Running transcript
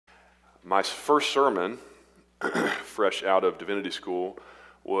My first sermon, fresh out of divinity school,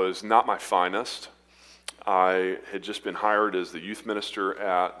 was not my finest. I had just been hired as the youth minister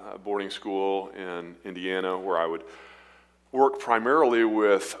at a boarding school in Indiana, where I would work primarily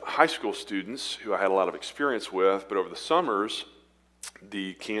with high school students who I had a lot of experience with, but over the summers,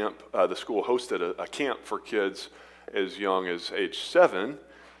 the school hosted a camp for kids as young as age 7,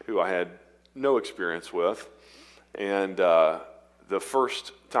 who I had no experience with. And the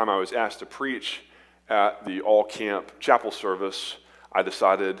first time I was asked to preach at the all-camp chapel service, I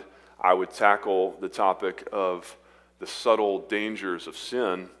decided I would tackle the topic of the subtle dangers of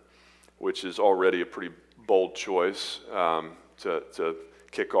sin, which is already a pretty bold choice to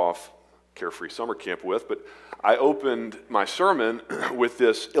kick off Carefree Summer Camp with. But I opened my sermon with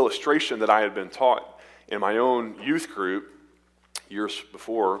this illustration that I had been taught in my own youth group years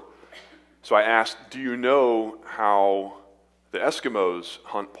before. So I asked, do you know how the Eskimos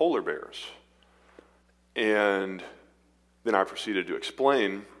hunt polar bears? And then I proceeded to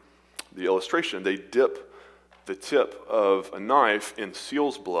explain the illustration. They dip the tip of a knife in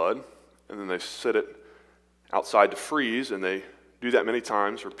seal's blood, and then they sit it outside to freeze, and they do that many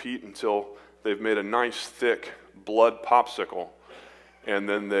times, repeat until they've made a nice thick blood popsicle. And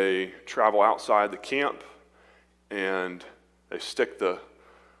then they travel outside the camp, and they stick the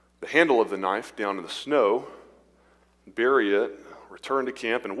handle of the knife down in the snow, bury it, return to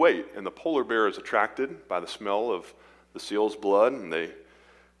camp, and wait. And the polar bear is attracted by the smell of the seal's blood, and they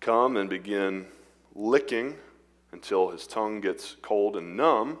come and begin licking until his tongue gets cold and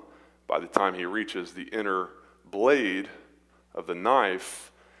numb. By the time he reaches the inner blade of the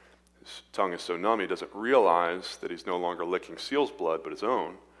knife, his tongue is so numb he doesn't realize that he's no longer licking seal's blood but his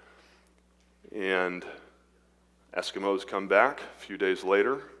own. And Eskimos come back a few days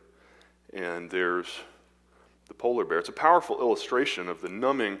later, and there's the polar bear. It's a powerful illustration of the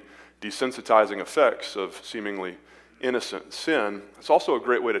numbing, desensitizing effects of seemingly innocent sin. It's also a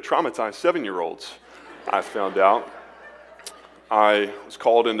great way to traumatize 7-year-olds, I found out. I was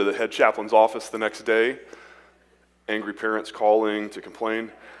called into the head chaplain's office the next day, angry parents calling to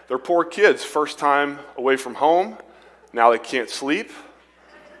complain. Their poor kids, first time away from home, now they can't sleep.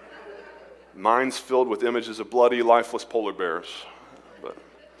 Minds filled with images of bloody, lifeless polar bears.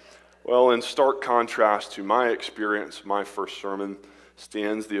 Well, in stark contrast to my experience, my first sermon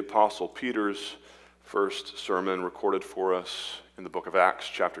stands the Apostle Peter's first sermon recorded for us in the book of Acts,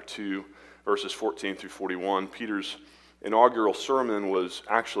 chapter 2, verses 14 through 41. Peter's inaugural sermon was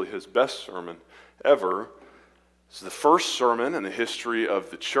actually his best sermon ever. It's the first sermon in the history of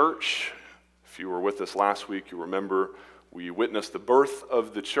the church. If you were with us last week, you remember we witnessed the birth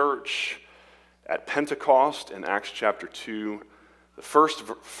of the church at Pentecost in Acts chapter 2, the first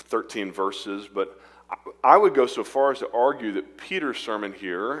 13 verses. But I would go so far as to argue that Peter's sermon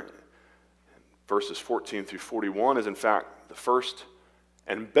here, verses 14 through 41, is in fact the first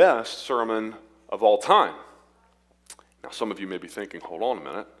and best sermon of all time. Now, some of you may be thinking, hold on a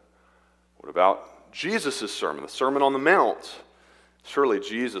minute, what about Jesus' sermon, the Sermon on the Mount? Surely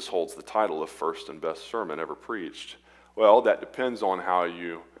Jesus holds the title of first and best sermon ever preached. Well, that depends on how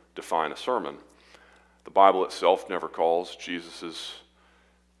you define a sermon. The Bible itself never calls Jesus'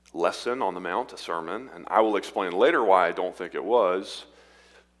 lesson on the Mount a sermon, and I will explain later why I don't think it was.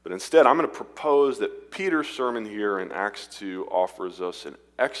 But instead, I'm going to propose that Peter's sermon here in Acts 2 offers us an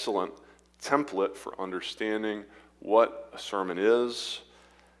excellent template for understanding what a sermon is.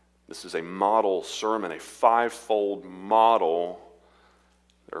 This is a model sermon, a 5-fold model.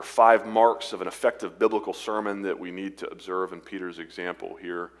 There are 5 marks of an effective biblical sermon that we need to observe in Peter's example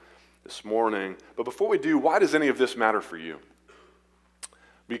here this morning. But before we do, why does any of this matter for you?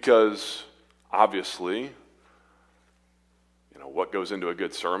 Because obviously, what goes into a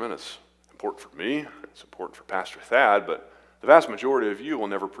good sermon is important for me, it's important for Pastor Thad, but the vast majority of you will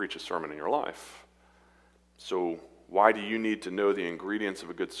never preach a sermon in your life. So why do you need to know the ingredients of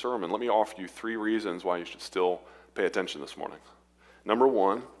a good sermon? Let me offer you 3 reasons why you should still pay attention this morning. Number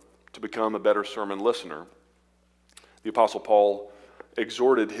 1, to become a better sermon listener. The Apostle Paul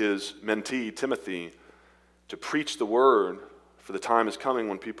exhorted his mentee, Timothy, to preach the word, for the time is coming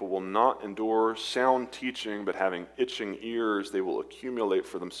when people will not endure sound teaching, but having itching ears, they will accumulate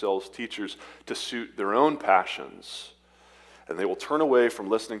for themselves teachers to suit their own passions. And they will turn away from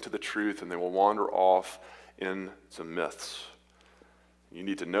listening to the truth, and they will wander off into myths. You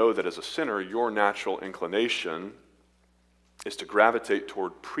need to know that as a sinner, your natural inclination is to gravitate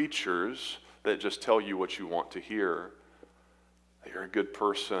toward preachers that just tell you what you want to hear. That you're a good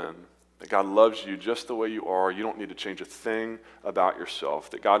person, that God loves you just the way you are. You don't need to change a thing about yourself.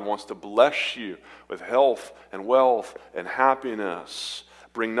 That God wants to bless you with health and wealth and happiness.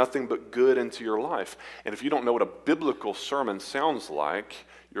 bring nothing but good into your life. And if you don't know what a biblical sermon sounds like,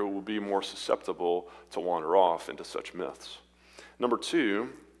 you will be more susceptible to wander off into such myths. Number two,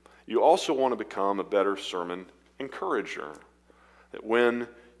 you also want to become a better sermon encourager. That when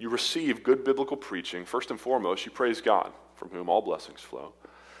you receive good biblical preaching, first and foremost, you praise God, from whom all blessings flow.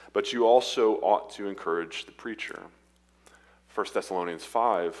 But you also ought to encourage the preacher. 1 Thessalonians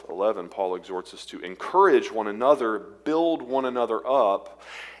 5:11, Paul exhorts us to encourage one another, build one another up.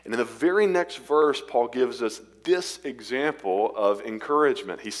 And in the very next verse, Paul gives us this example of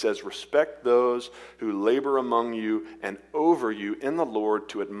encouragement. He says, respect those who labor among you and over you in the Lord,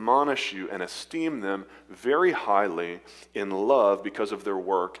 to admonish you and esteem them very highly in love because of their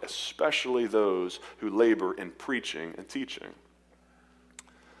work, especially those who labor in preaching and teaching.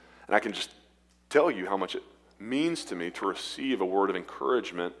 And I can just tell you how much it means to me to receive a word of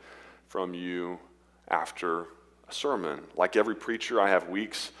encouragement from you after a sermon. Like every preacher, I have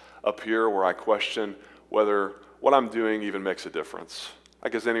weeks up here where I question whether what I'm doing even makes a difference.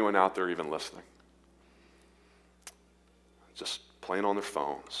 Like, is anyone out there even listening? Just playing on their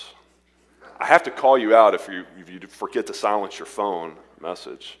phones. I have to call you out if you forget to silence your phone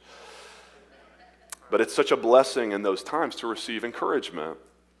message. But it's such a blessing in those times to receive encouragement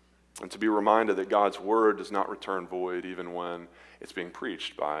and to be reminded that God's word does not return void even when it's being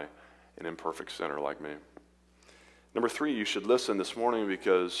preached by an imperfect sinner like me. Number three, you should listen this morning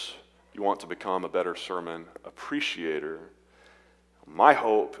because you want to become a better sermon appreciator. My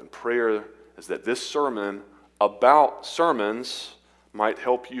hope and prayer is that this sermon about sermons might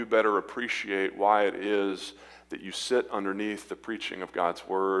help you better appreciate why it is that you sit underneath the preaching of God's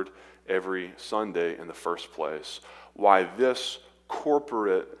word every Sunday in the first place. Why this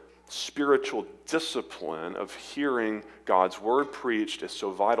corporate spiritual discipline of hearing God's word preached is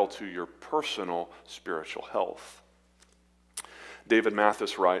so vital to your personal spiritual health. David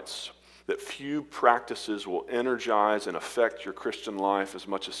Mathis writes that few practices will energize and affect your Christian life as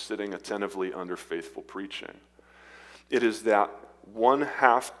much as sitting attentively under faithful preaching. It is that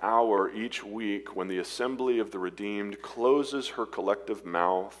 1/2 hour each week when the assembly of the redeemed closes her collective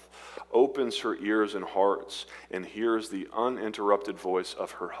mouth, opens her ears and hearts, and hears the uninterrupted voice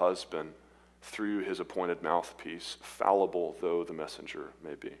of her husband through his appointed mouthpiece, fallible though the messenger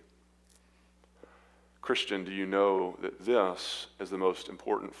may be. Christian, do you know that this is the most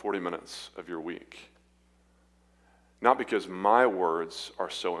important 40 minutes of your week? Not because my words are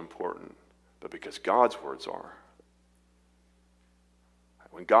so important, but because God's words are.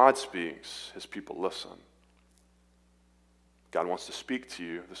 When God speaks, his people listen. God wants to speak to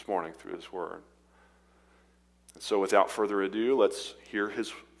you this morning through his word. And so without further ado, let's hear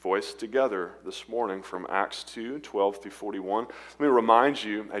his voice together this morning from Acts 2:12-41. Let me remind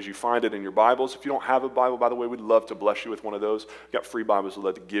you, as you find it in your Bibles, if you don't have a Bible, by the way, we'd love to bless you with one of those. We've got free Bibles we'd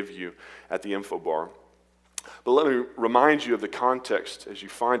love to give you at the info bar. But let me remind you of the context as you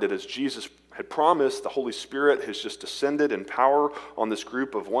find it. As Jesus had promised, the Holy Spirit has just descended in power on this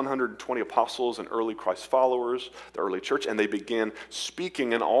group of 120 apostles and early Christ followers, the early church, and they began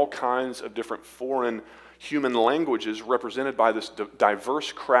speaking in all kinds of different foreign human languages represented by this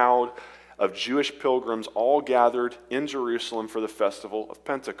diverse crowd of Jewish pilgrims all gathered in Jerusalem for the festival of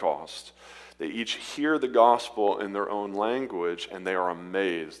Pentecost. They each hear the gospel in their own language, and they are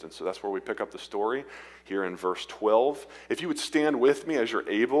amazed. And so that's where we pick up the story here in verse 12. If you would stand with me as you're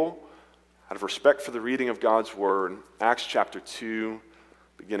able, out of respect for the reading of God's word, Acts chapter 2,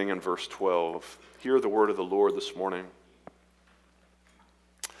 beginning in verse 12. Hear the word of the Lord this morning.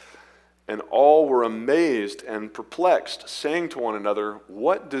 And all were amazed and perplexed, saying to one another,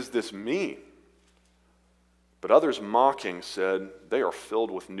 "What does this mean?" But others mocking said, "They are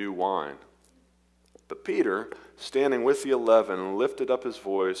filled with new wine." But Peter, standing with the 11, lifted up his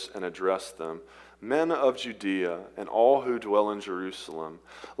voice and addressed them, "Men of Judea and all who dwell in Jerusalem,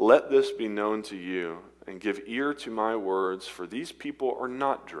 let this be known to you, and give ear to my words, for these people are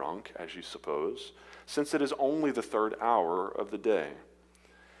not drunk, as you suppose, since it is only the 3rd hour of the day.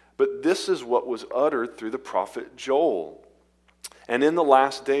 But this is what was uttered through the prophet Joel. And in the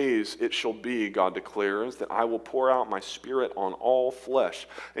last days it shall be, God declares, that I will pour out my spirit on all flesh,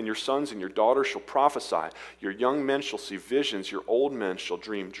 and your sons and your daughters shall prophesy. Your young men shall see visions, your old men shall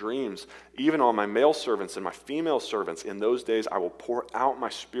dream dreams. Even on my male servants and my female servants, in those days I will pour out my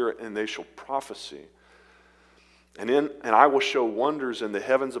spirit, and they shall prophesy. And I will show wonders in the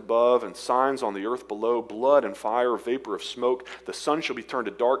heavens above and signs on the earth below, blood and fire, vapor of smoke. The sun shall be turned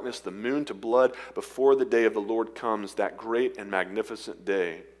to darkness, the moon to blood, before the day of the Lord comes, that great and magnificent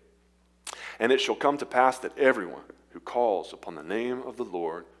day. And it shall come to pass that everyone who calls upon the name of the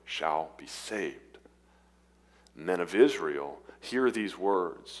Lord shall be saved. Men of Israel, hear these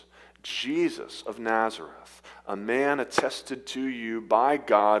words. Jesus of Nazareth, a man attested to you by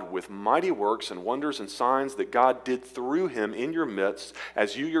God with mighty works and wonders and signs that God did through him in your midst,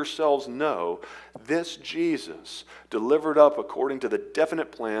 as you yourselves know, this Jesus, delivered up according to the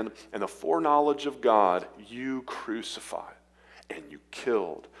definite plan and the foreknowledge of God, you crucified and you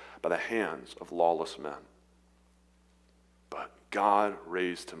killed by the hands of lawless men. But God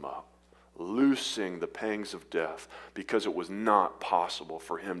raised him up, loosing the pangs of death, because it was not possible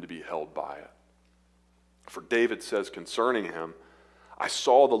for him to be held by it. For David says concerning him, I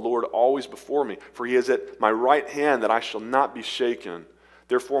saw the Lord always before me, for he is at my right hand, that I shall not be shaken.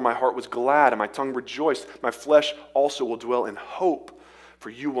 Therefore my heart was glad, and my tongue rejoiced. My flesh also will dwell in hope, for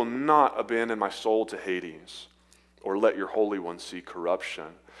you will not abandon my soul to Hades, or let your Holy One see corruption.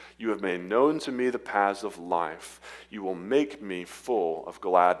 You have made known to me the paths of life. You will make me full of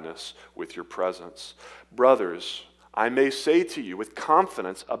gladness with your presence. Brothers, I may say to you with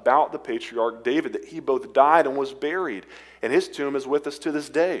confidence about the patriarch David that he both died and was buried, and his tomb is with us to this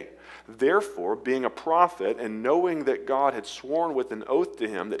day. Therefore, being a prophet and knowing that God had sworn with an oath to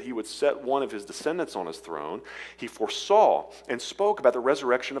him that he would set one of his descendants on his throne, he foresaw and spoke about the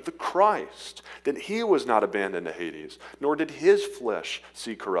resurrection of the Christ, that he was not abandoned to Hades, nor did his flesh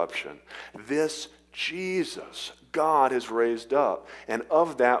see corruption. This Jesus God has raised up, and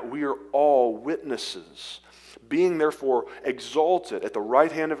of that we are all witnesses. Being therefore exalted at the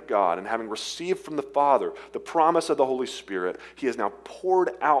right hand of God, and having received from the Father the promise of the Holy Spirit, he has now poured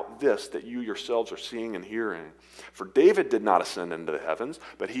out this that you yourselves are seeing and hearing. For David did not ascend into the heavens,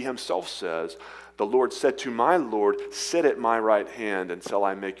 but he himself says, the Lord said to my Lord, sit at my right hand until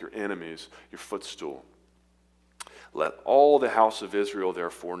I make your enemies your footstool. Let all the house of Israel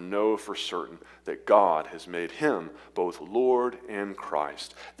therefore know for certain that God has made him both Lord and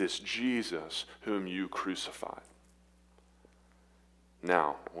Christ, this Jesus whom you crucified.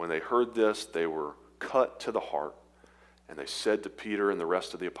 Now, when they heard this, they were cut to the heart, and they said to Peter and the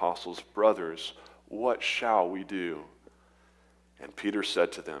rest of the apostles, brothers, what shall we do? And Peter said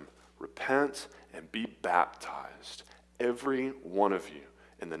to them, repent and be baptized, every one of you,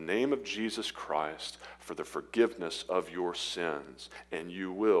 in the name of Jesus Christ, for the forgiveness of your sins, and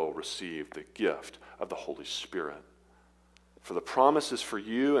you will receive the gift of the Holy Spirit. For the promise is for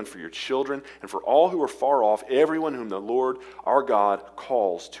you and for your children, and for all who are far off, everyone whom the Lord our God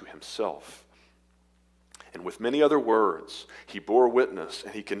calls to himself. And with many other words he bore witness,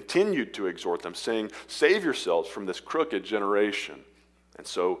 and he continued to exhort them, saying, save yourselves from this crooked generation. And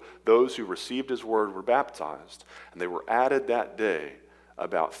so those who received his word were baptized, and they were added that day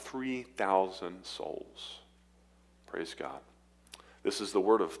about 3,000 souls. Praise God. This is the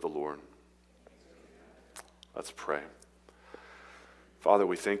word of the Lord. Let's pray. Father,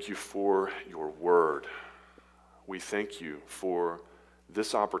 we thank you for your word. We thank you for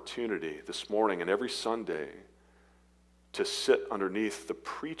this opportunity this morning and every Sunday to sit underneath the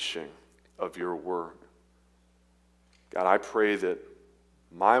preaching of your word. God, I pray that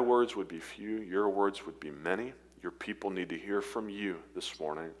my words would be few, your words would be many. Your people need to hear from you this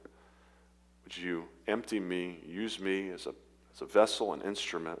morning. Would you empty me, use me as a vessel, an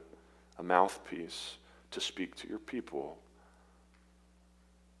instrument, a mouthpiece to speak to your people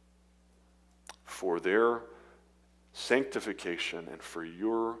for their sanctification and for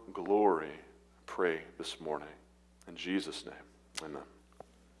your glory. Pray this morning. In Jesus' name, amen.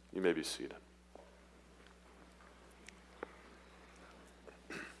 You may be seated.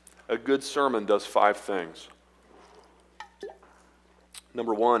 A good sermon does 5 things.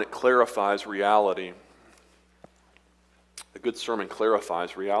 Number 1, it clarifies reality. A good sermon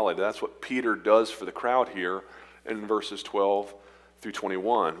clarifies reality. That's what Peter does for the crowd here in verses 12 through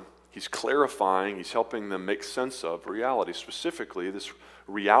 21. He's clarifying, he's helping them make sense of reality, specifically this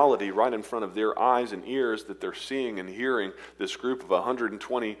reality right in front of their eyes and ears that they're seeing and hearing this group of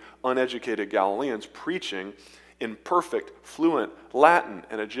 120 uneducated Galileans preaching in perfect, fluent Latin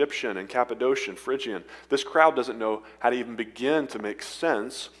and Egyptian and Cappadocian, Phrygian. This crowd doesn't know how to even begin to make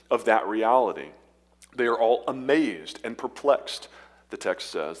sense of that reality. They are all amazed and perplexed, the text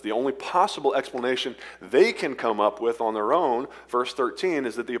says. The only possible explanation they can come up with on their own, verse 13,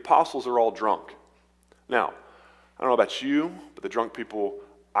 is that the apostles are all drunk. Now, I don't know about you, but the drunk people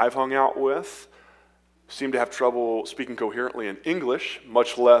I've hung out with seem to have trouble speaking coherently in English,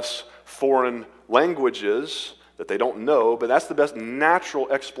 much less foreign languages that they don't know, but that's the best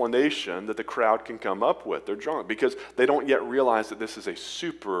natural explanation that the crowd can come up with. They're drunk because they don't yet realize that this is a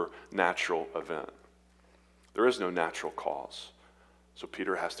supernatural event. There is no natural cause. So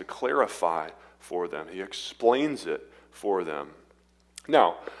Peter has to clarify for them. He explains it for them.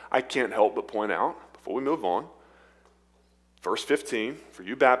 Now, I can't help but point out, before we move on, Verse 15, for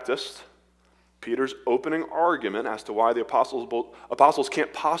you Baptists, Peter's opening argument as to why the apostles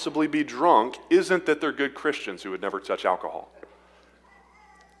can't possibly be drunk isn't that they're good Christians who would never touch alcohol.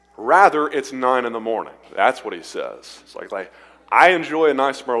 Rather, it's 9 in the morning. That's what he says. It's like I enjoy a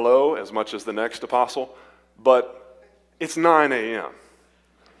nice Merlot as much as the next apostle, but it's 9 a.m.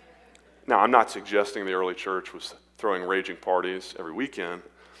 Now, I'm not suggesting the early church was throwing raging parties every weekend.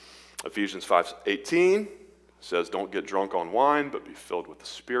 Ephesians 5:18 says, don't get drunk on wine, but be filled with the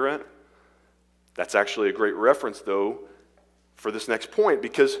Spirit. That's actually a great reference, though, for this next point,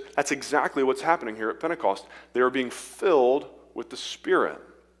 because that's exactly what's happening here at Pentecost. They are being filled with the Spirit.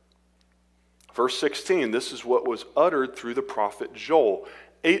 Verse 16, this is what was uttered through the prophet Joel,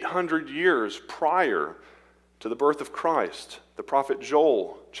 800 years prior to the birth of Christ. The prophet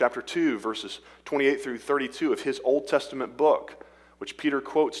Joel, chapter 2, verses 28 through 32 of his Old Testament book, which Peter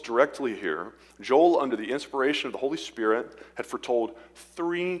quotes directly here. Joel, under the inspiration of the Holy Spirit, had foretold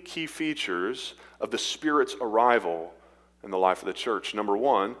 3 key features of the Spirit's arrival in the life of the church. Number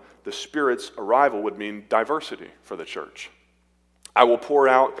 1, the Spirit's arrival would mean diversity for the church. I will pour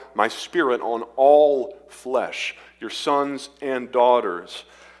out my Spirit on all flesh, your sons and daughters,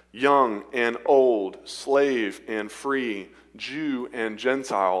 young and old, slave and free, Jew and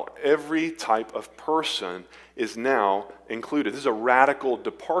Gentile. Every type of person is now included. This is a radical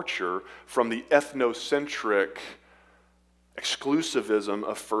departure from the ethnocentric exclusivism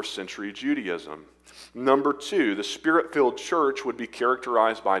of first century Judaism. Number 2, the Spirit-filled church would be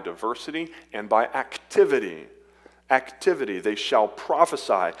characterized by diversity and by activity. Activity. They shall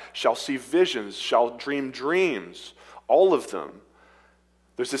prophesy, shall see visions, shall dream dreams. All of them.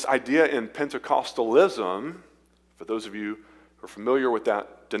 There's this idea in Pentecostalism, for those of you who are familiar with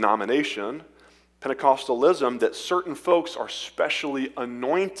that denomination, Pentecostalism, that certain folks are specially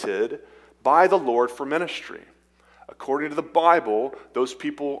anointed by the Lord for ministry. According to the Bible, those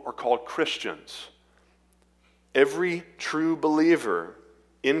people are called Christians. Every true believer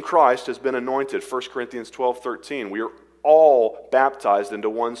in Christ has been anointed. 1 Corinthians 12:13. We are all baptized into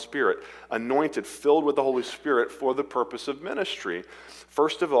one Spirit, anointed, filled with the Holy Spirit for the purpose of ministry.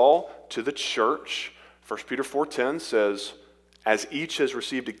 First of all, to the church. 1 Peter 4:10 says, as each has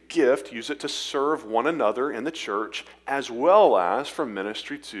received a gift, use it to serve one another in the church, as well as for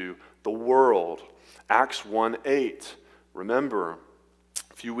ministry to the world. Acts 1:8. Remember,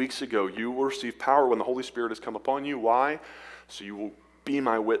 a few weeks ago, you will receive power when the Holy Spirit has come upon you. Why? So you will be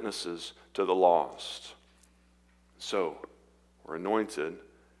my witnesses to the lost. So, we're anointed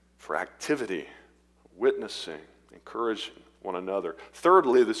for activity, witnessing, encouraging one another.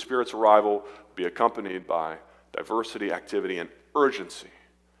 Thirdly, the Spirit's arrival will be accompanied by diversity, activity, and urgency.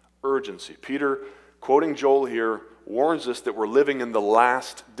 Urgency. Peter, quoting Joel here, warns us that we're living in the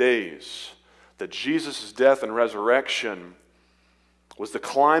last days, that Jesus' death and resurrection was the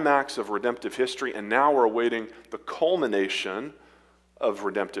climax of redemptive history, and now we're awaiting the culmination of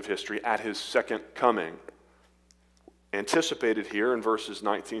redemptive history at his second coming. Anticipated here in verses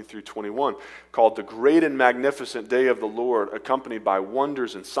 19 through 21, called the great and magnificent day of the Lord, accompanied by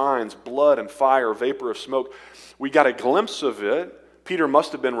wonders and signs, blood and fire, vapor of smoke. We got a glimpse of it. Peter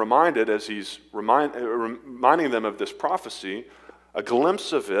must have been reminded as he's reminding them of this prophecy, a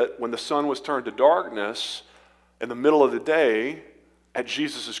glimpse of it when the sun was turned to darkness in the middle of the day at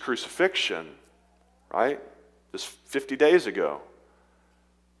Jesus' crucifixion, right? This 50 days ago.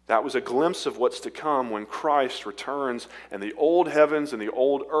 That was a glimpse of what's to come when Christ returns and the old heavens and the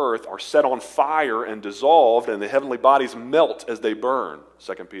old earth are set on fire and dissolved and the heavenly bodies melt as they burn.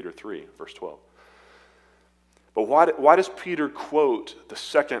 2 Peter 3, verse 12. But why does Peter quote the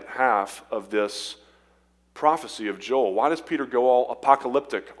second half of this prophecy of Joel? Why does Peter go all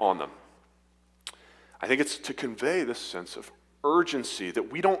apocalyptic on them? I think it's to convey this sense of urgency that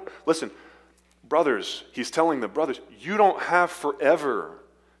we don't, listen, brothers, he's telling the brothers, you don't have forever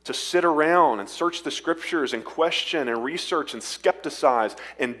to sit around and search the scriptures and question and research and skepticize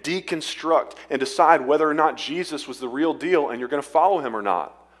and deconstruct and decide whether or not Jesus was the real deal and you're going to follow him or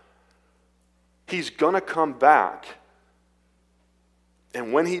not. He's going to come back.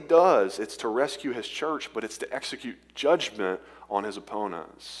 And when he does, it's to rescue his church, but it's to execute judgment on his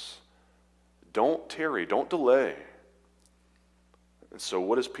opponents. Don't tarry, don't delay. And so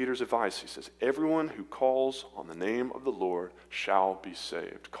what is Peter's advice? He says, everyone who calls on the name of the Lord shall be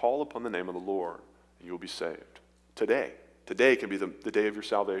saved. Call upon the name of the Lord and you will be saved. Today. Today can be the day of your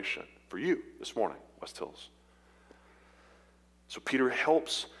salvation. For you, this morning, West Hills. So Peter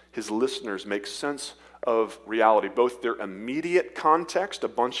helps his listeners make sense of reality, both their immediate context, a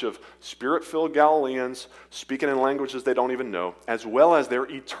bunch of spirit-filled Galileans speaking in languages they don't even know, as well as their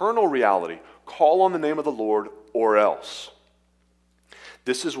eternal reality. Call on the name of the Lord or else.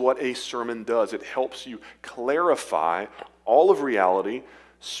 This is what a sermon does. It helps you clarify all of reality,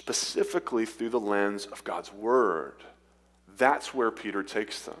 specifically through the lens of God's Word. That's where Peter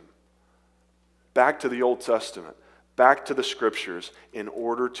takes them. Back to the Old Testament, back to the Scriptures, in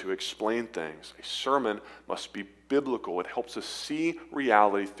order to explain things. A sermon must be biblical. It helps us see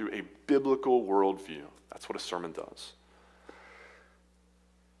reality through a biblical worldview. That's what a sermon does.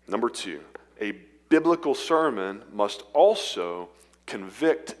 Number two, a biblical sermon must also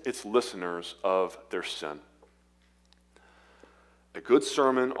convict its listeners of their sin. A good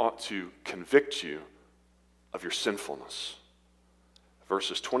sermon ought to convict you of your sinfulness.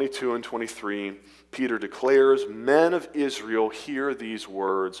 Verses 22 and 23, Peter declares, "Men of Israel, hear these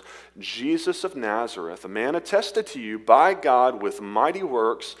words. Jesus of Nazareth, a man attested to you by God with mighty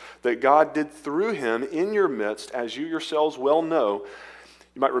works that God did through him in your midst, as you yourselves well know."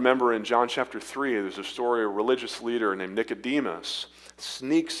 You might remember in John chapter 3, there's a story of a religious leader named Nicodemus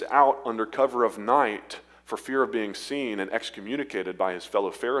sneaks out under cover of night for fear of being seen and excommunicated by his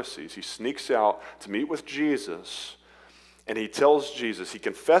fellow Pharisees. He sneaks out to meet with Jesus, and he tells Jesus, he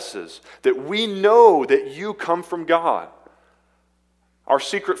confesses that we know that you come from God. Our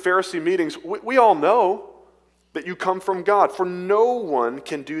secret Pharisee meetings, we all know that you come from God, for no one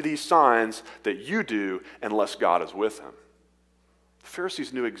can do these signs that you do unless God is with him. The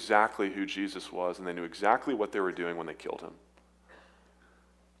Pharisees knew exactly who Jesus was, and they knew exactly what they were doing when they killed him.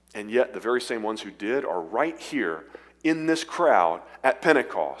 And yet, the very same ones who did are right here in this crowd at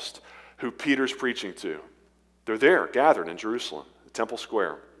Pentecost who Peter's preaching to. They're there, gathered in Jerusalem, the temple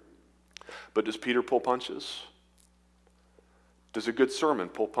square. But does Peter pull punches? Does a good sermon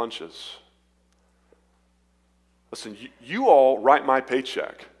pull punches? Listen, you all write my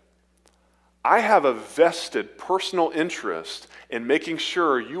paycheck. I have a vested personal interest in making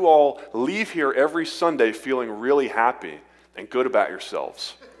sure you all leave here every Sunday feeling really happy and good about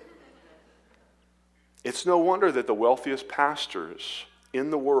yourselves. It's no wonder that the wealthiest pastors in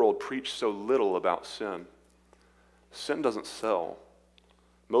the world preach so little about sin. Sin doesn't sell.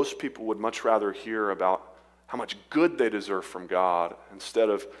 Most people would much rather hear about how much good they deserve from God instead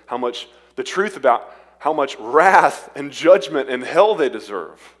of the truth about how much wrath and judgment and hell they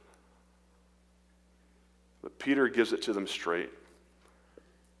deserve. But Peter gives it to them straight.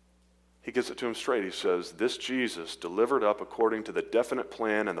 He gives it to them straight. He says, this Jesus, delivered up according to the definite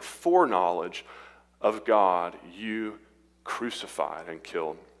plan and the foreknowledge of God, you crucified and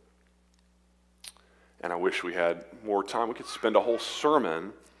killed. And I wish we had more time. We could spend a whole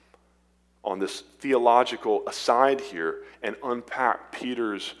sermon on this theological aside here and unpack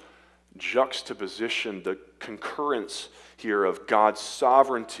Peter's juxtaposition, the concurrence here of God's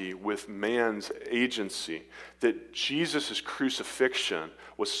sovereignty with man's agency. That Jesus' crucifixion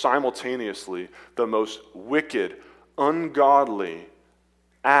was simultaneously the most wicked, ungodly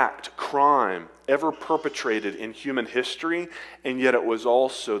crime ever perpetrated in human history, and yet it was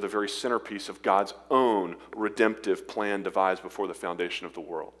also the very centerpiece of God's own redemptive plan devised before the foundation of the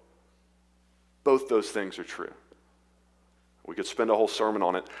world. Both those things are true. We could spend a whole sermon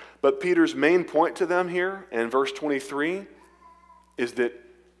on it. But Peter's main point to them here in verse 23 is that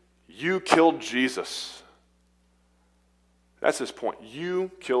you killed Jesus. That's his point.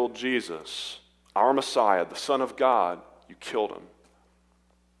 You killed Jesus, our Messiah, the Son of God. You killed him.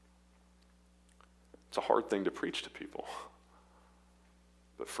 It's a hard thing to preach to people.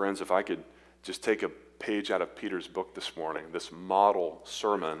 But friends, if I could just take a page out of Peter's book this morning, this model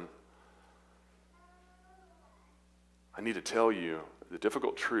sermon, I need to tell you the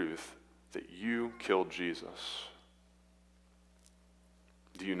difficult truth that you killed Jesus.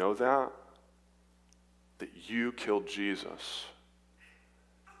 Do you know that? That you killed Jesus.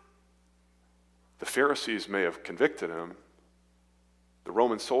 The Pharisees may have convicted him. The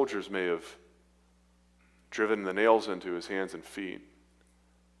Roman soldiers may have driven the nails into his hands and feet.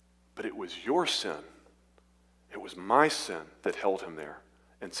 But it was your sin. It was my sin that held him there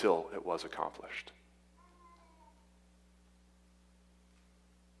until it was accomplished.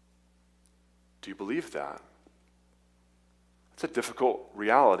 Do you believe that? It's a difficult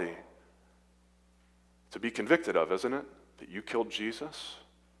reality to be convicted of, isn't it? That you killed Jesus.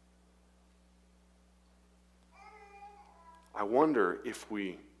 I wonder if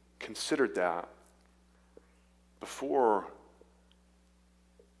we considered that before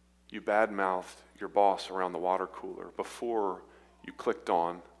you badmouthed your boss around the water cooler, before you clicked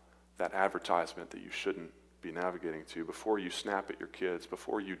on that advertisement that you shouldn't be navigating to, before you snap at your kids,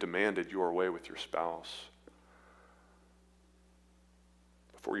 before you demanded your way with your spouse,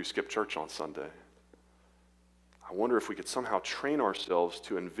 before you skip church on Sunday. I wonder if we could somehow train ourselves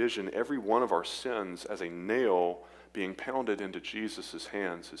to envision every one of our sins as a nail being pounded into Jesus'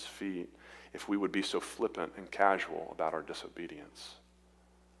 hands, his feet, if we would be so flippant and casual about our disobedience.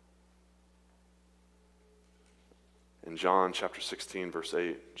 In John chapter 16, verse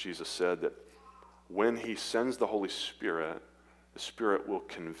 8, Jesus said that when he sends the Holy Spirit, the Spirit will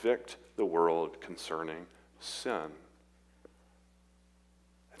convict the world concerning sin.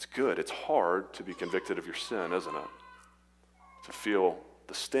 It's good. It's hard to be convicted of your sin, isn't it? To feel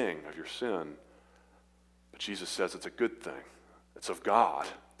the sting of your sin. But Jesus says it's a good thing. It's of God.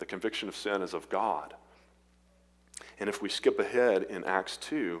 The conviction of sin is of God. And if we skip ahead in Acts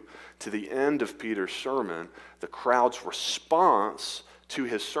 2 to the end of Peter's sermon, the crowd's response to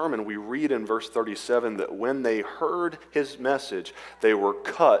his sermon, we read in verse 37 that when they heard his message, they were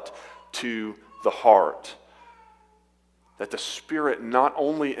cut to the heart. That the Spirit not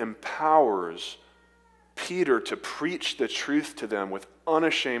only empowers Peter to preach the truth to them with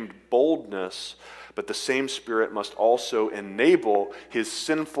unashamed boldness, but the same Spirit must also enable his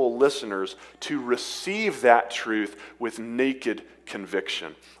sinful listeners to receive that truth with naked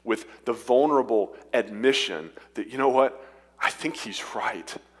conviction, with the vulnerable admission that, you know what, I think he's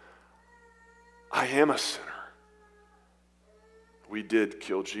right. I am a sinner. We did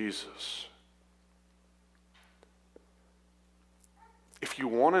kill Jesus. If you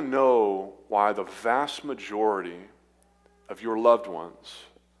want to know why the vast majority of your loved ones,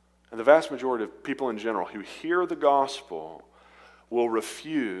 and the vast majority of people in general who hear the gospel will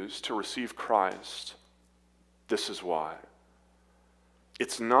refuse to receive Christ, this is why.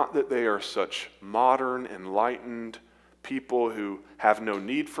 It's not that they are such modern, enlightened people who have no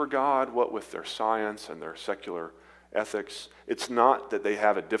need for God, what with their science and their secular ethics. It's not that they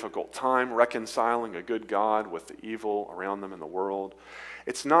have a difficult time reconciling a good God with the evil around them in the world.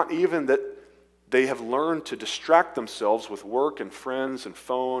 It's not even that they have learned to distract themselves with work and friends and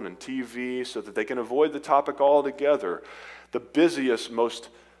phone and TV so that they can avoid the topic altogether. The busiest, most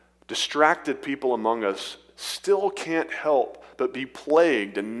distracted people among us still can't help but be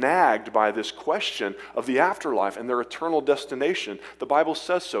plagued and nagged by this question of the afterlife and their eternal destination. The Bible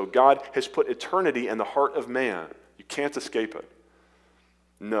says so. God has put eternity in the heart of man. You can't escape it.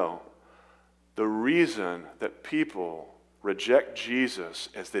 No. The reason that people reject Jesus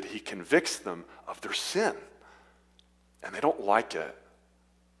is that he convicts them of their sin, and they don't like it.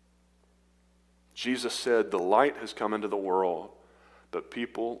 Jesus said, the light has come into the world, but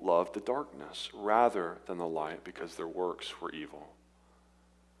people loved the darkness rather than the light because their works were evil.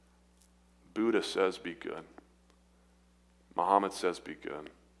 Buddha says, be good. Muhammad says, be good.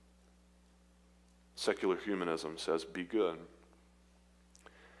 Secular humanism says, be good.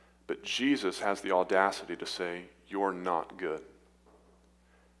 But Jesus has the audacity to say, you're not good.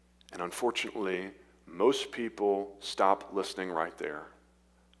 And unfortunately, most people stop listening right there.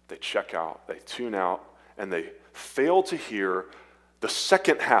 They check out, they tune out, and they fail to hear the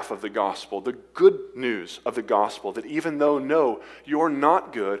second half of the gospel, the good news of the gospel, that even though, no, you're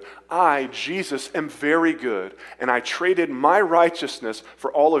not good, I, Jesus, am very good, and I traded my righteousness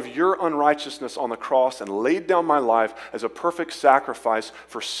for all of your unrighteousness on the cross and laid down my life as a perfect sacrifice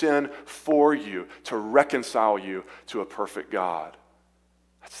for sin for you, to reconcile you to a perfect God.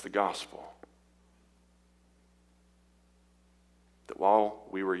 That's the gospel. That while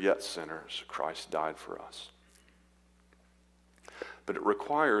we were yet sinners, Christ died for us. But it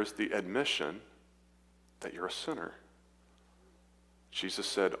requires the admission that you're a sinner. Jesus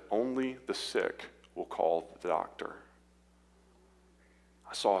said, only the sick will call the doctor.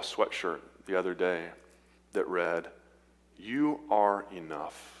 I saw a sweatshirt the other day that read, you are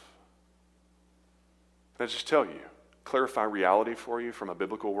enough. Can I just tell you, clarify reality for you from a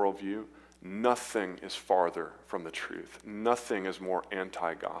biblical worldview? Nothing is farther from the truth. Nothing is more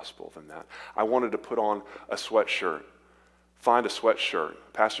anti-gospel than that. I wanted to put on a sweatshirt. Find a sweatshirt,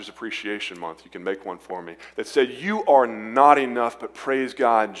 Pastor's Appreciation Month, you can make one for me, that said, you are not enough, but praise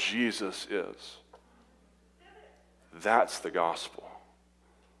God, Jesus is. That's the gospel.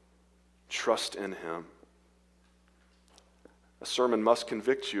 Trust in him. A sermon must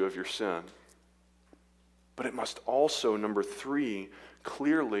convict you of your sin, but it must also, number 3,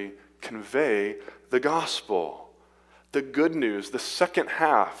 clearly convey the gospel. The good news, the second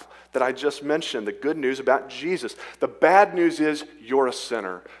half that I just mentioned, the good news about Jesus. The bad news is you're a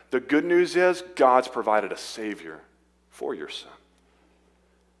sinner. The good news is God's provided a Savior for your sin.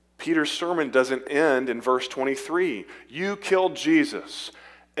 Peter's sermon doesn't end in verse 23. You killed Jesus.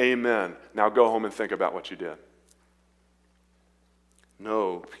 Amen. Now go home and think about what you did.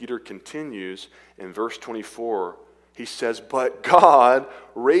 No, Peter continues in verse 24. He says, but God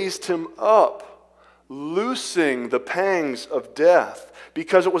raised him up, loosing the pangs of death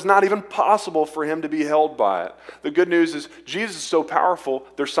because it was not even possible for him to be held by it. The good news is Jesus is so powerful,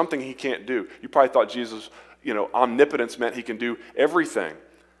 there's something he can't do. You probably thought Jesus, omnipotence meant he can do everything.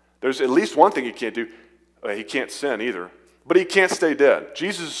 There's at least one thing he can't do. He can't sin either. But he can't stay dead.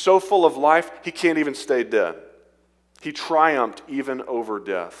 Jesus is so full of life, he can't even stay dead. He triumphed even over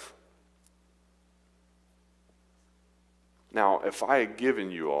death. Now, if I had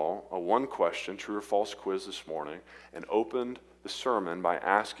given you all a one-question, true or false quiz this morning, and opened the sermon by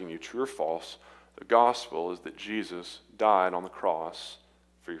asking you, true or false, the gospel is that Jesus died on the cross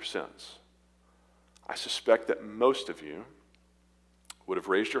for your sins. I suspect that most of you would have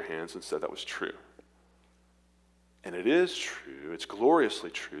raised your hands and said that was true. And it is true, it's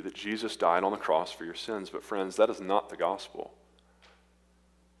gloriously true, that Jesus died on the cross for your sins. But friends, that is not the gospel.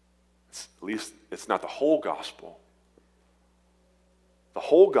 At least it's not the whole gospel. The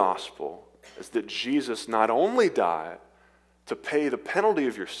whole gospel is that Jesus not only died to pay the penalty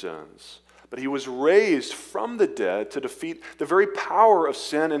of your sins, but he was raised from the dead to defeat the very power of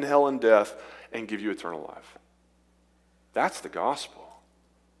sin and hell and death and give you eternal life. That's the gospel.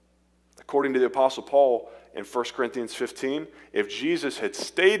 According to the Apostle Paul in 1 Corinthians 15, if Jesus had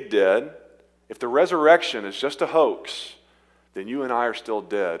stayed dead, if the resurrection is just a hoax, then you and I are still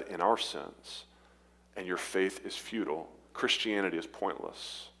dead in our sins, and your faith is futile. Christianity is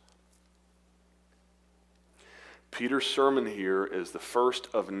pointless. Peter's sermon here is the first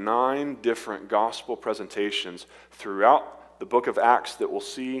of 9 different gospel presentations throughout the book of Acts that we'll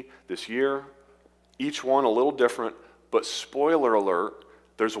see this year. Each one a little different, but spoiler alert,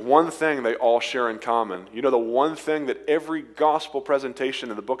 there's one thing they all share in common. You know the one thing that every gospel presentation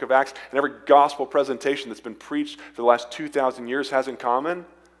in the book of Acts and every gospel presentation that's been preached for the last 2,000 years has in common?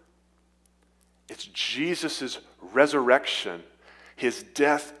 It's Jesus' resurrection, his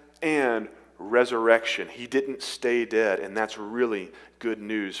death and resurrection. He didn't stay dead, and that's really good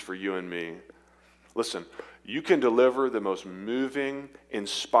news for you and me. Listen, you can deliver the most moving,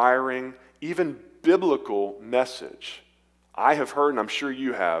 inspiring, even biblical message. I have heard, and I'm sure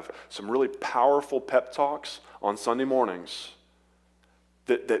you have, some really powerful pep talks on Sunday mornings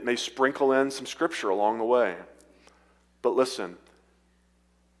that may sprinkle in some scripture along the way. But listen,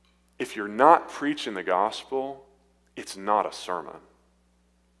 if you're not preaching the gospel, it's not a sermon.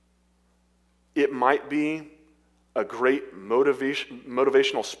 It might be a great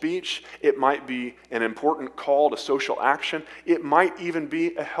motivational speech. It might be an important call to social action. It might even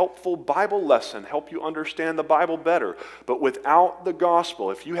be a helpful Bible lesson, help you understand the Bible better. But without the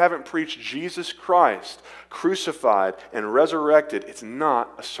gospel, if you haven't preached Jesus Christ, crucified and resurrected, it's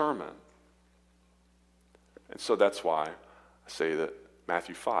not a sermon. And so that's why I say that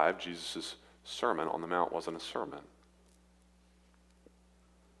Matthew 5, Jesus' Sermon on the Mount, wasn't a sermon.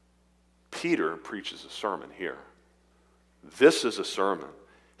 Peter preaches a sermon here. This is a sermon.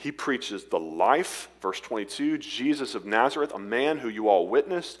 He preaches the life, verse 22, Jesus of Nazareth, a man who you all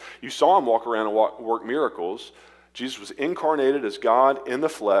witnessed. You saw him walk around and work miracles. Jesus was incarnated as God in the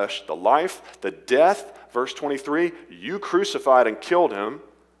flesh. The life, the death, verse 23, you crucified and killed him.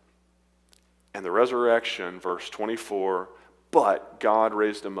 And the resurrection, verse 24, but God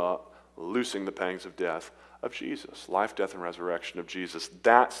raised him up, loosing the pangs of death of Jesus. Life, death, and resurrection of Jesus.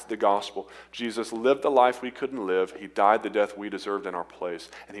 That's the gospel. Jesus lived the life we couldn't live. He died the death we deserved in our place.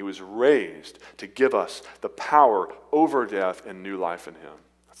 And he was raised to give us the power over death and new life in him.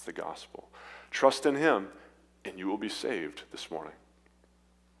 That's the gospel. Trust in him, and you will be saved this morning.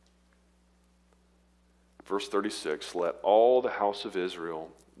 Verse 36, let all the house of Israel,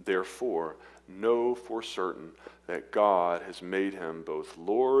 therefore, know for certain that God has made him both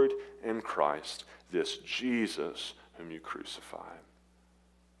Lord and Christ, this Jesus whom you crucified.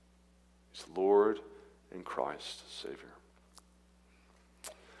 He's Lord and Christ, Savior.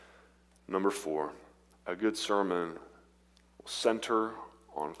 Number 4, a good sermon will center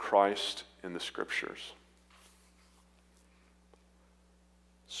on Christ in the Scriptures.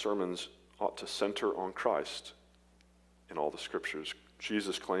 Sermons ought to center on Christ in all the Scriptures.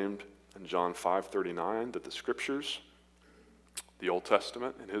 Jesus claimed in John 5:39 that the Scriptures, the Old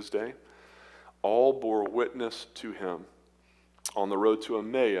Testament in his day, all bore witness to him. On the road to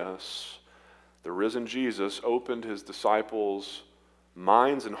Emmaus, the risen Jesus opened his disciples'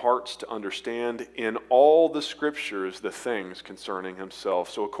 minds and hearts to understand in all the Scriptures the things concerning himself.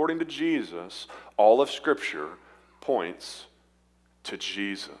 So according to Jesus, all of Scripture points to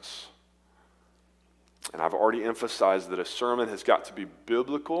Jesus. And I've already emphasized that a sermon has got to be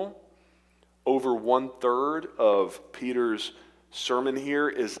biblical. Over 1/3 of Peter's sermon here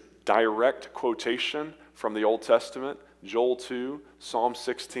is direct quotation from the Old Testament. Joel 2, Psalm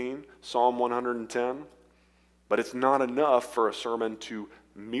 16, Psalm 110. But it's not enough for a sermon to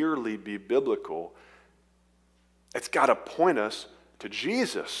merely be biblical. It's got to point us to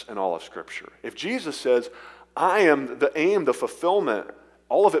Jesus in all of Scripture. If Jesus says, I am the aim, the fulfillment,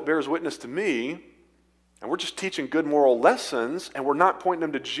 all of it bears witness to me, and we're just teaching good moral lessons, and we're not pointing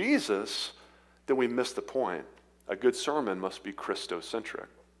them to Jesus, then we miss the point. A good sermon must be Christocentric.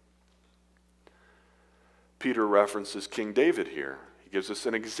 Peter references King David here. He gives us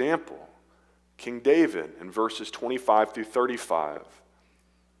an example. King David in verses 25 through 35.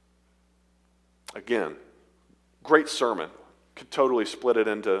 Again, great sermon. Could totally split it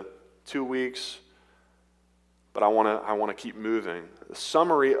into 2 weeks, but I want to keep moving. The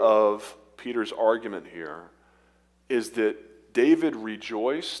summary of Peter's argument here is that David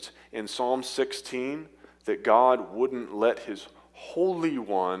rejoiced in Psalm 16 that God wouldn't let his Holy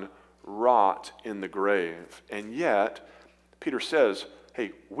One rot in the grave. And yet, Peter says,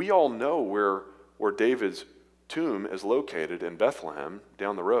 hey, we all know where David's tomb is located in Bethlehem,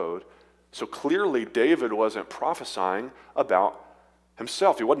 down the road. So clearly David wasn't prophesying about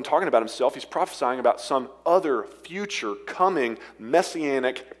himself. He wasn't talking about himself. He's prophesying about some other future coming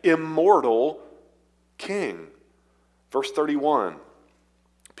messianic immortal king. Verse 31,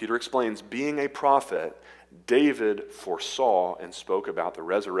 Peter explains, being a prophet, David foresaw and spoke about the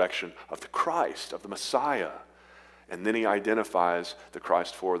resurrection of the Christ, of the Messiah. And then he identifies the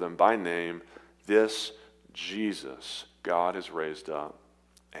Christ for them by name, this Jesus God has raised up.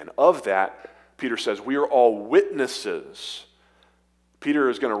 And of that, Peter says, we are all witnesses. Peter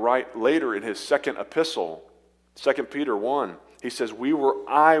is going to write later in his second epistle, 2 Peter 1, he says, we were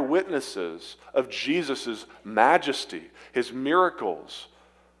eyewitnesses of Jesus' majesty, his miracles,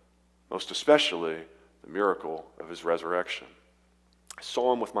 most especially the miracle of his resurrection. I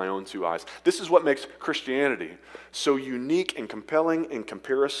saw him with my own 2 eyes. This is what makes Christianity so unique and compelling in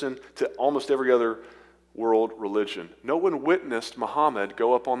comparison to almost every other world religion. No one witnessed Muhammad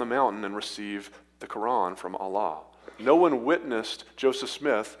go up on the mountain and receive the Quran from Allah. No one witnessed Joseph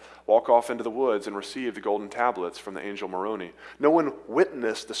Smith walk off into the woods and receive the golden tablets from the angel Moroni. No one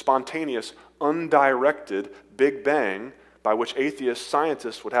witnessed the spontaneous, undirected Big Bang by which atheist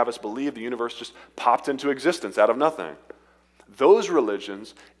scientists would have us believe the universe just popped into existence out of nothing. Those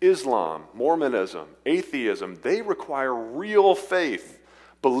religions, Islam, Mormonism, atheism, they require real faith.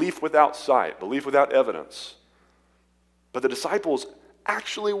 Belief without sight, belief without evidence. But the disciples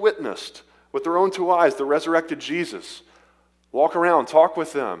actually witnessed with their own 2 eyes the resurrected Jesus. Walk around, talk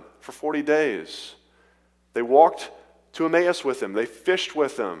with them for 40 days. They walked to Emmaus with him. They fished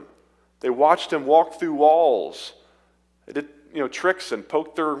with him. They watched him walk through walls. They did tricks and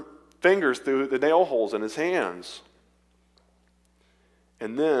poked their fingers through the nail holes in his hands.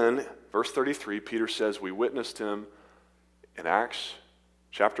 And then, verse 33, Peter says, we witnessed him in Acts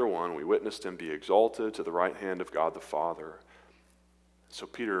Chapter 1, we witnessed him be exalted to the right hand of God the Father. So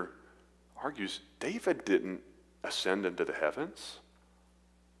Peter argues, David didn't ascend into the heavens.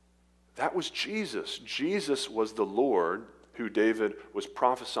 That was Jesus. Jesus was the Lord who David was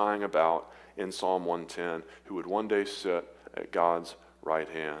prophesying about in Psalm 110, who would one day sit at God's right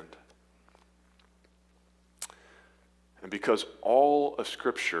hand. And because all of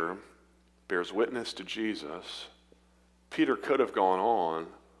Scripture bears witness to Jesus, Peter could have gone on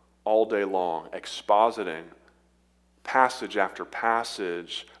all day long, expositing passage after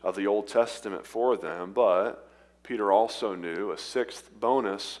passage of the Old Testament for them, but Peter also knew a 6th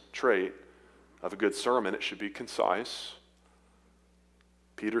bonus trait of a good sermon: it should be concise.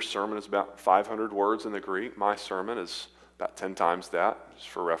 Peter's sermon is about 500 words in the Greek. My sermon is about 10 times that, just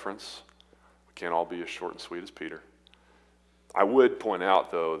for reference. We can't all be as short and sweet as Peter. I would point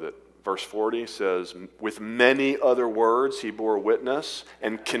out, though, that verse 40 says, with many other words he bore witness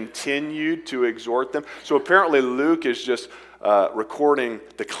and continued to exhort them. So apparently Luke is just recording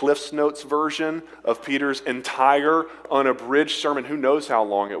the Cliff's Notes version of Peter's entire unabridged sermon. Who knows how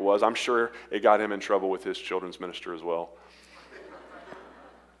long it was? I'm sure it got him in trouble with his children's minister as well.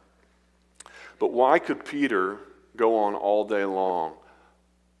 But why could Peter go on all day long,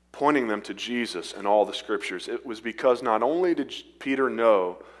 pointing them to Jesus and all the Scriptures? It was because not only did Peter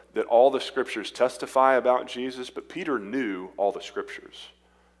know that all the Scriptures testify about Jesus, but Peter knew all the Scriptures.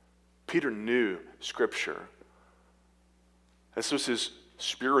 Peter knew Scripture. This was his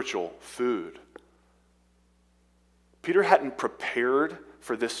spiritual food. Peter hadn't prepared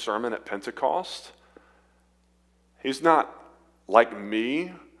for this sermon at Pentecost. He's not like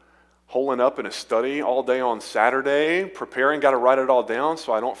me, holing up in a study all day on Saturday, preparing, got to write it all down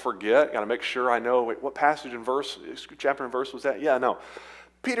so I don't forget, got to make sure I know, wait, what passage and verse, chapter and verse was that? Yeah, no.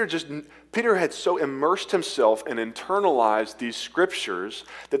 Peter had so immersed himself and internalized these scriptures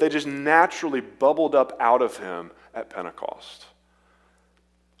that they just naturally bubbled up out of him at Pentecost.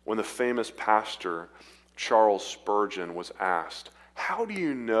 When the famous pastor Charles Spurgeon was asked, "How do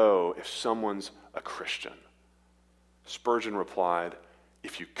you know if someone's a Christian?" Spurgeon replied,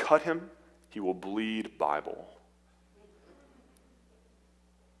 "If you cut him, he will bleed Bible."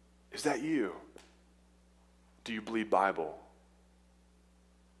 Is that you? Do you bleed Bible?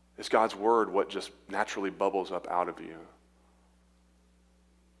 Is God's word what just naturally bubbles up out of you?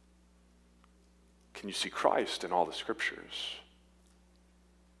 Can you see Christ in all the scriptures?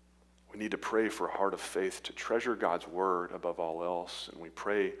 We need to pray for a heart of faith to treasure God's word above all else, and we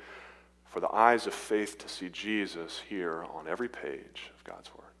pray for the eyes of faith to see Jesus here on every page of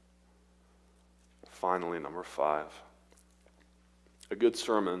God's word. Finally, number 5, a good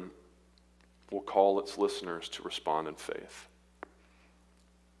sermon will call its listeners to respond in faith.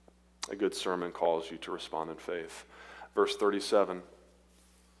 A good sermon calls you to respond in faith. Verse 37,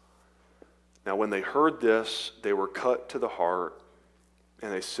 "Now when they heard this, they were cut to the heart,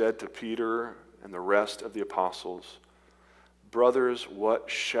 and they said to Peter and the rest of the apostles, 'Brothers,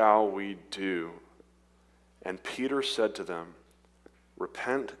 what shall we do?' And Peter said to them,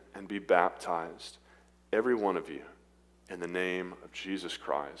 'Repent and be baptized, every one of you, in the name of Jesus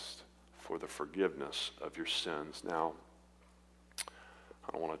Christ, for the forgiveness of your sins.'" Now,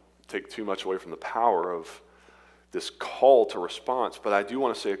 I don't want to take too much away from the power of this call to response, but I do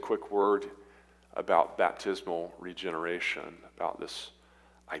want to say a quick word about baptismal regeneration, about this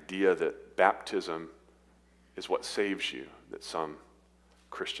idea that baptism is what saves you, that some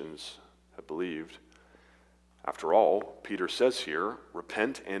Christians have believed. After all, Peter says here,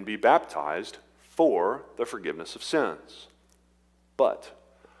 "Repent and be baptized for the forgiveness of sins." But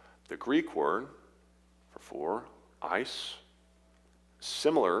the Greek word for eis,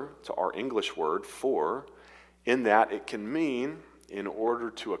 similar to our English word for, in that it can mean in order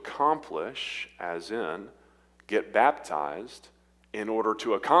to accomplish, as in get baptized, in order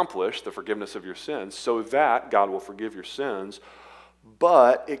to accomplish the forgiveness of your sins, so that God will forgive your sins.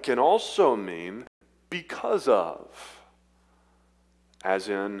 But it can also mean because of, as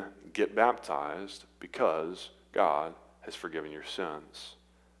in get baptized because God has forgiven your sins.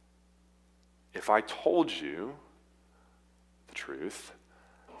 If I told you the truth,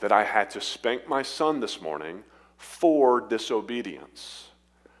 that I had to spank my son this morning for disobedience,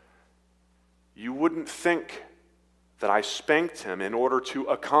 you wouldn't think that I spanked him in order to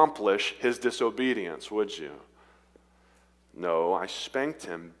accomplish his disobedience, would you? No, I spanked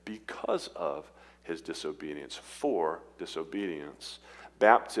him because of his disobedience, for disobedience.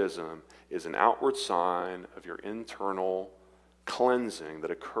 Baptism is an outward sign of your internal cleansing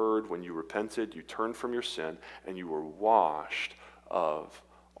that occurred when you repented, you turned from your sin, and you were washed of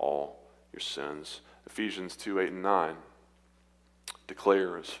all your sins. Ephesians 2:8-9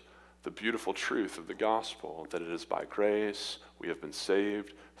 declares the beautiful truth of the gospel, that it is by grace we have been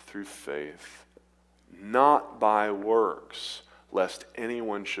saved through faith, not by works, lest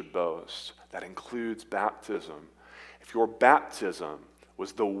anyone should boast. That includes baptism. If your baptism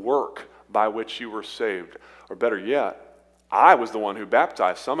was the work by which you were saved, or better yet, I was the one who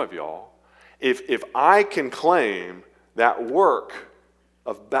baptized some of y'all. If I can claim that work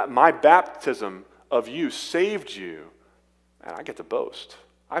of my baptism of you saved you, and I get to boast.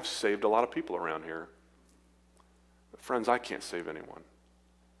 I've saved a lot of people around here. But friends, I can't save anyone.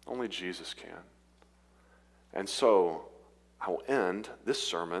 Only Jesus can. And so I will end this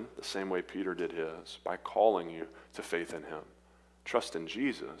sermon the same way Peter did his, by calling you to faith in him. Trust in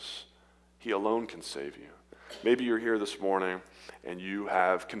Jesus. He alone can save you. Maybe you're here this morning and you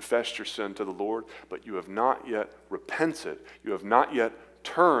have confessed your sin to the Lord, but you have not yet repented. You have not yet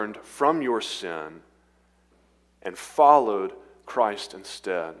turned from your sin and followed Christ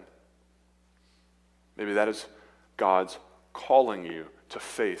instead. Maybe that is God's calling you to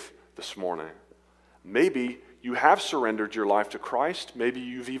faith this morning. Maybe you have surrendered your life to Christ. Maybe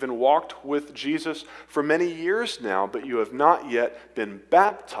you've even walked with Jesus for many years now, but you have not yet been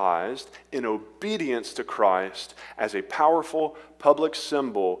baptized in obedience to Christ as a powerful public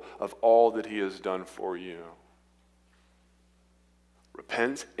symbol of all that he has done for you.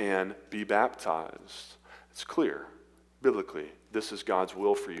 Repent and be baptized. It's clear, biblically, this is God's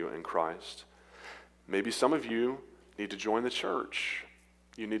will for you in Christ. Maybe some of you need to join the church.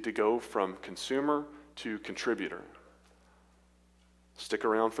 You need to go from consumer to contributor. Stick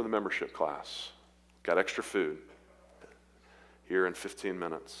around for the membership class. Got extra food here in 15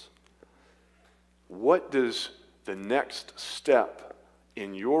 minutes. What does the next step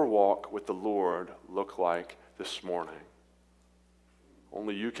in your walk with the Lord look like this morning?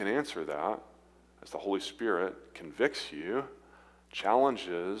 Only you can answer that as the Holy Spirit convicts you,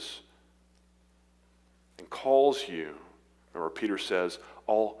 challenges, and calls you. Remember, Peter says,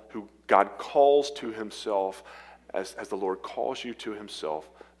 all who God calls to himself, as the Lord calls you to himself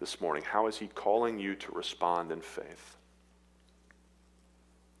this morning, how is he calling you to respond in faith?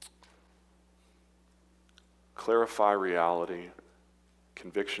 Clarify reality,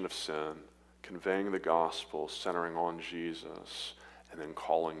 conviction of sin, conveying the gospel, centering on Jesus, and then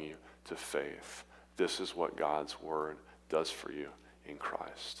calling you to faith. This is what God's word does for you in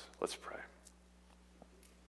Christ. Let's pray.